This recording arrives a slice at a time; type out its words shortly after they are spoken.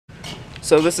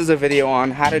So this is a video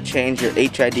on how to change your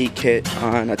HID kit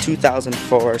on a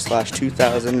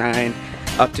 2004/2009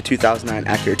 up to 2009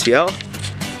 Acura TL.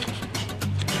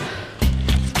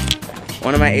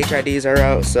 One of my HIDs are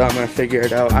out, so I'm going to figure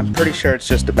it out. I'm pretty sure it's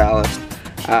just a ballast.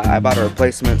 I bought a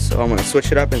replacement, so I'm going to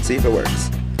switch it up and see if it works.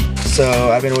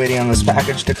 So I've been waiting on this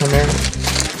package to come in.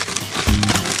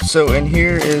 So in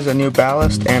here is a new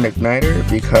ballast and igniter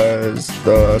because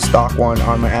the stock one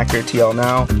on my Acura TL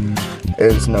now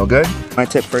is no good. My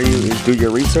tip for you is do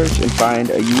your research and find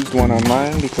a used one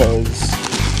online because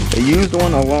a used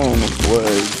one alone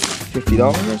was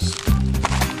 $50.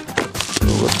 So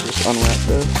let's just unwrap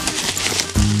this.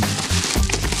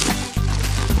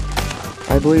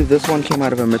 I believe this one came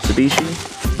out of a Mitsubishi,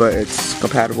 but it's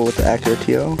compatible with the Acura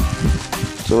TL.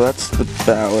 So that's the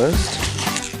ballast.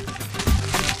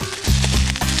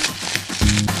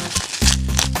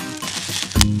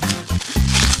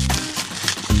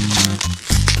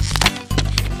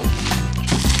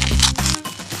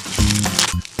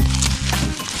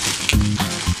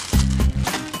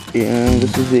 And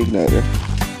this is the igniter.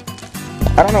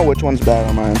 I don't know which one's bad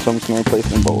on mine, so I'm just going to replace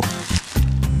them both.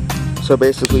 So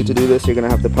basically to do this, you're going to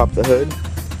have to pop the hood.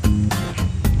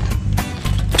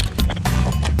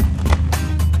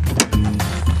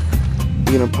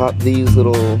 You're going to pop these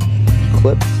little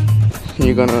clips.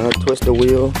 You're going to twist the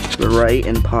wheel to the right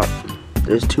and pop.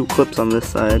 There's two clips on this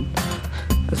side,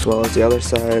 as well as the other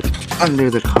side under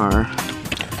the car.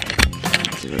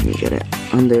 Let's see if I can get it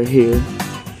under here.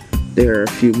 There are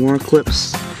a few more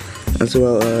clips, as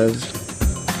well as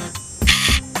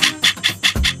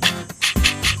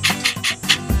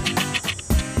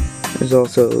there's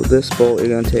also this bolt you're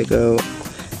going to take out,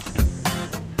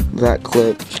 that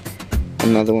clip,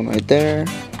 another one right there,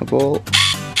 a bolt,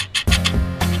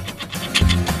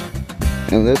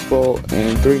 and this bolt,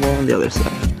 and 3 more on the other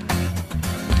side.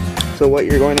 So what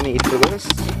you're going to need for this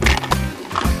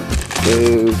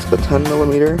is a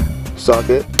 10mm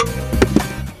socket.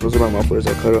 Those are my mufflers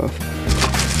I cut off,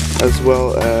 as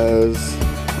well as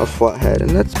a flathead,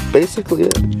 and that's basically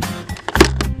it.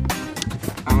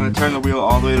 I'm going to turn the wheel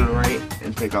all the way to the right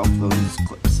and take off those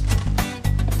clips.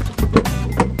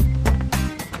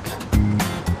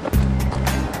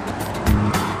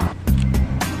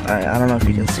 Alright, I don't know if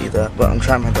you can see that, but I'm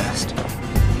trying my best.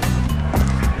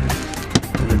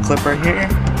 There's a clip right here,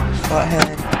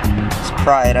 flathead. Let's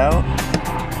pry it out.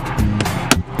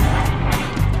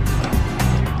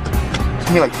 There's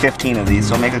gonna be like 15 of these,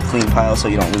 so make a clean pile so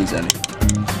you don't lose any.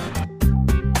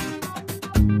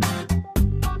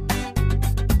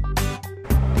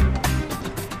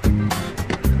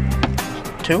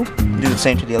 Two. Do the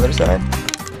same to the other side.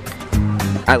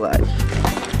 I lied.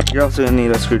 You're also gonna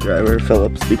need a screwdriver,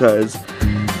 Phillips, because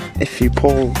if you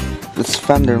pull this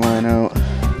fender line out,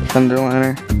 fender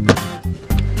liner,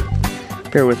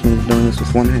 bear with me, I'm doing this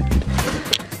with one hand.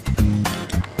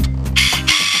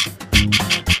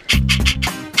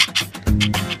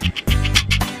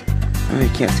 You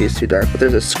can't see, it's too dark, but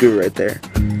there's a screw right there,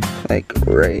 like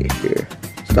right here.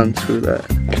 Just unscrew that.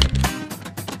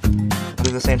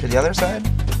 Do the same to the other side.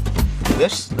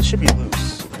 This should be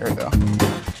loose. There we go.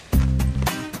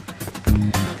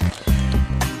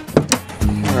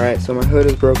 Alright, so my hood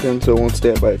is broken, so it won't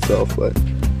stay up by itself, but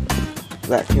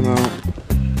that came out,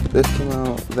 this came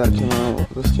out, that came out,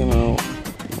 this came out,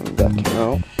 and that came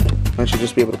out. I should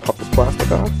just be able to pop this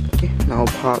plastic off. Okay, now I'll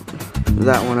pop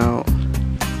that one out.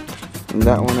 And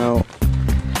that one out,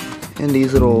 and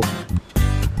these little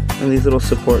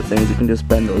support things, you can just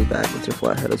bend those back with your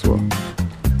flathead as well.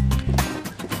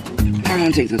 I'm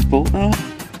gonna take this bolt out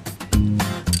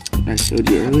I showed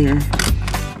you earlier.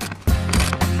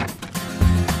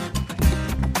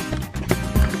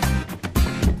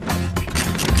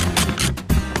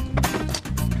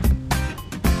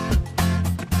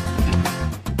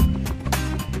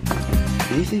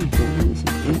 Anything?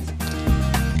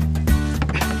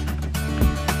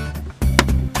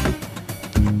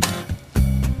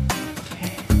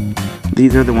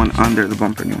 These are the one under the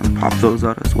bumper, and you want to pop those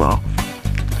out as well.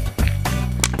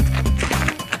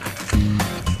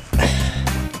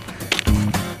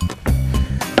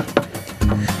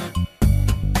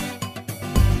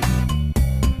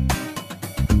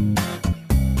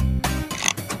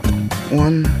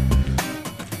 One.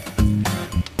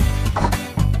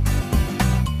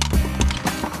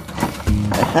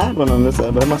 I had one on this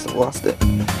side, but I must have lost it.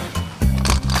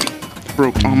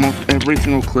 Broke almost every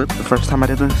single clip the first time I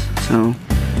did this, so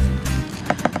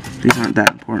these aren't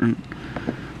that important.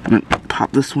 I'm gonna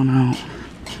pop this one out.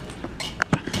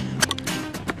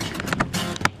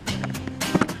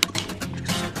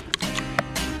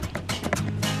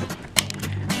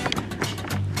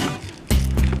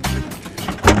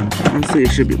 Honestly,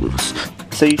 it should be loose.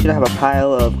 So you should have a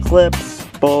pile of clips,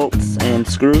 bolts, and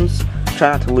screws.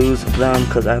 Try not to lose them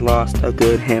because I lost a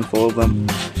good handful of them.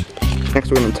 Next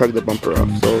we're going to tug the bumper off,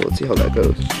 so let's see how that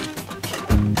goes.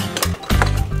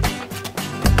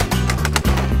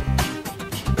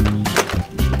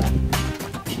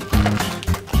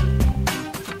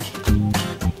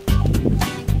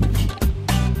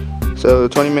 So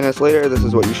 20 minutes later, this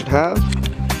is what you should have.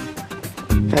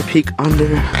 If I peek under,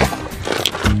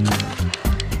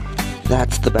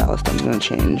 that's the ballast I'm going to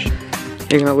change.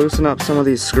 You're going to loosen up some of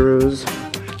these screws.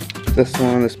 This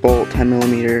one, this bolt,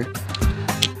 10mm.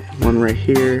 One right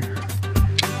here.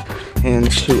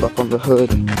 And 2 up on the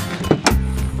hood.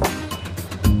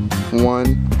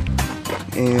 1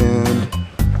 and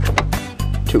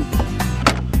 2.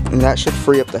 And that should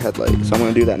free up the headlight. So I'm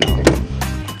going to do that now.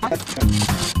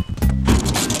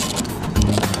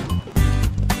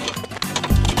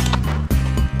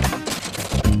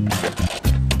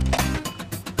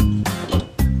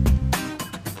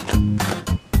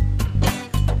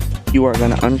 You are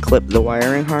going to unclip the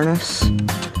wiring harness.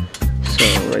 So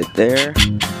right there,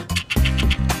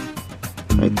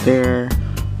 right there,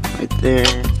 right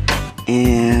there,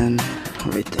 and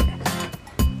right there.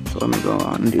 So let me go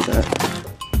on and do that.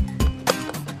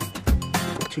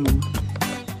 2, 3.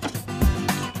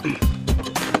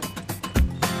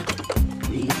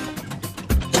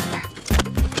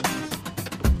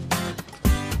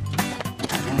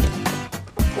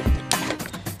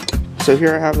 So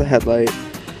here I have the headlight.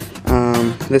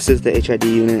 This is the HID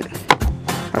unit.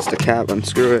 That's the cap,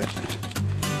 unscrew it.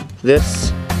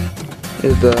 This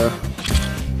is the,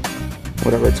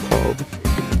 whatever it's called,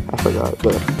 I forgot,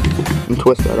 but and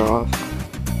twist that off.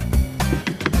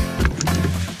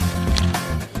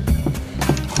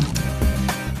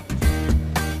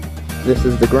 This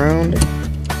is the ground,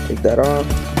 take that off.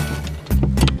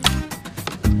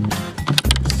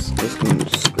 This can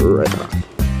just screw right off.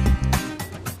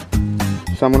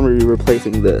 So I'm going to be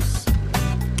replacing this.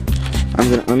 I'm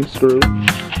going to unscrew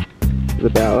the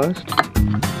ballast.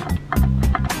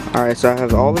 Alright, so I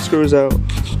have all the screws out.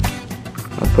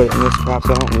 I'll put it in this cap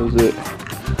so I don't lose it.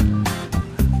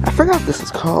 I forgot what this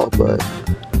is called, but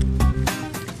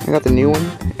I got the new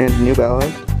one and new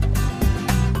ballast.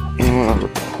 And I'm going to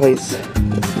replace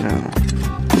this now.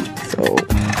 So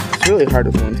it's really hard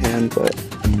with one hand, but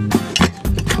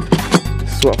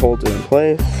this is what holds it in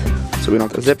place. So we don't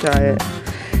have to zip tie it.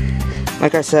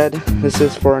 Like I said, this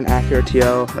is for an Acura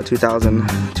TL, a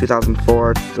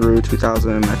 2004 through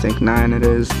 2009 it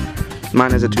is.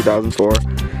 Mine is a 2004.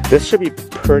 This should be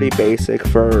pretty basic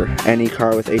for any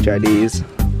car with HIDs.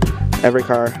 Every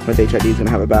car with HID is going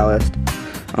to have a ballast,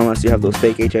 unless you have those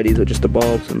fake HIDs with just the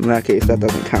bulbs. In that case, that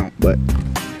doesn't count, but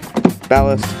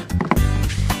ballast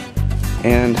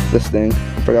and this thing,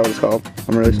 I forgot what it's called,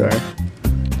 I'm really sorry.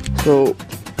 So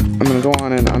I'm going to go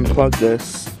on and unplug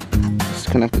this.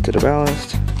 Connect it to the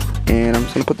ballast, and I'm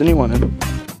just going to put the new one in.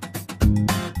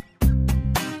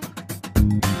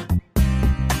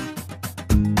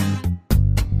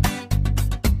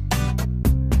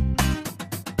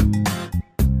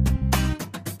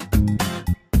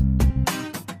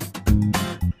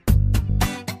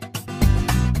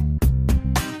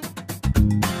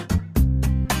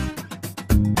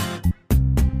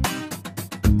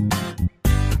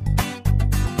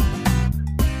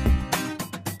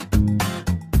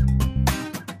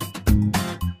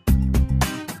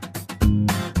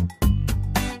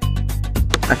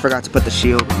 I forgot to put the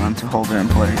shield on to hold it in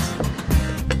place.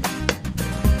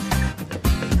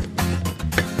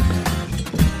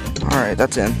 Alright,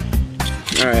 that's in.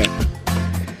 Alright.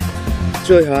 It's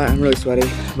really hot, I'm really sweaty,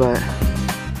 but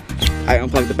I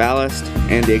unplugged the ballast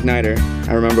and the igniter.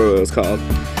 I remember what it was called.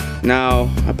 Now,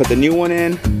 I put the new one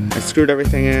in, I screwed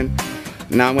everything in.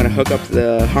 Now I'm going to hook up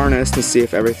the harness to see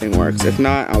if everything works. If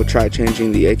not, I'll try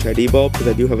changing the HID bulb because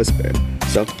I do have a spare.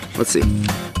 So, let's see.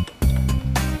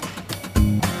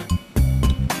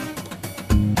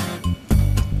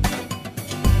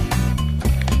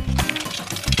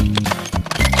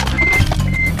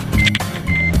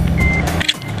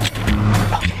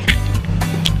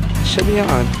 Should be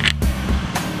on.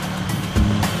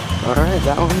 Alright,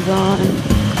 that one's on.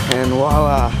 And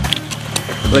voila.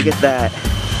 Look at that.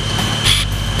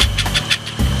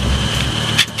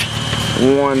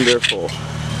 Wonderful.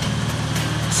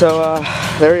 So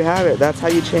there you have it. That's how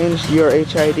you change your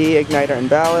HID, igniter, and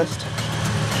ballast.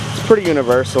 It's pretty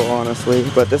universal, honestly,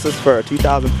 but this is for a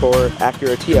 2004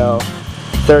 Acura TL,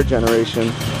 3rd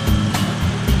generation.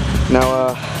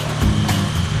 Now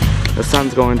the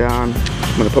sun's going down.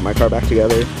 I'm gonna put my car back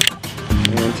together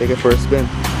and take it for a spin.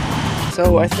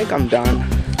 So I think I'm done.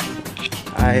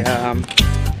 I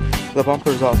The bumper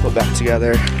is all put back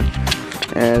together,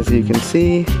 as you can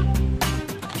see.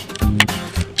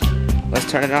 Let's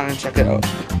turn it on and check it out.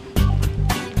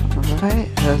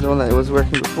 Alright, there's the one that was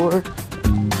working before.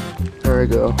 There we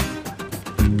go.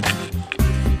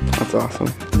 That's awesome.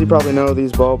 As you probably know,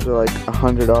 these bulbs are like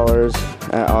 $100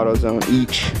 at AutoZone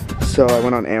each. So I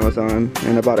went on Amazon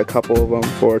and I bought a couple of them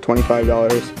for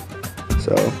 $25.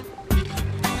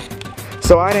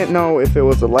 So I didn't know if it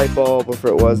was a light bulb or if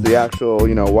it was the actual,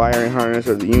 you know, wiring harness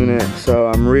or the unit. So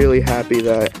I'm really happy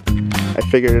that I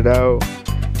figured it out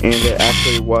and it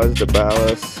actually was the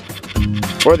ballast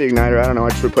or the igniter. I don't know, I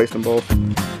just replaced them both.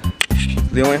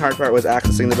 The only hard part was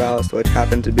accessing the ballast, which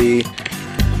happened to be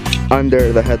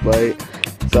under the headlight.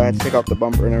 So I had to take off the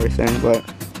bumper and everything, but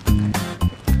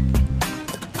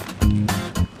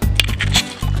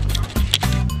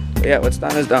yeah, what's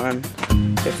done is done.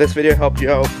 If this video helped you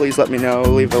out, please let me know.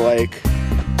 Leave a like.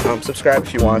 Subscribe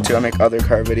if you want to. I make other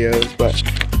car videos, but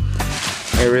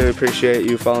I really appreciate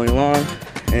you following along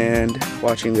and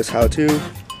watching this how-to.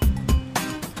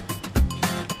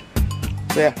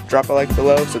 So yeah, drop a like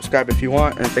below, subscribe if you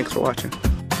want, and thanks for watching.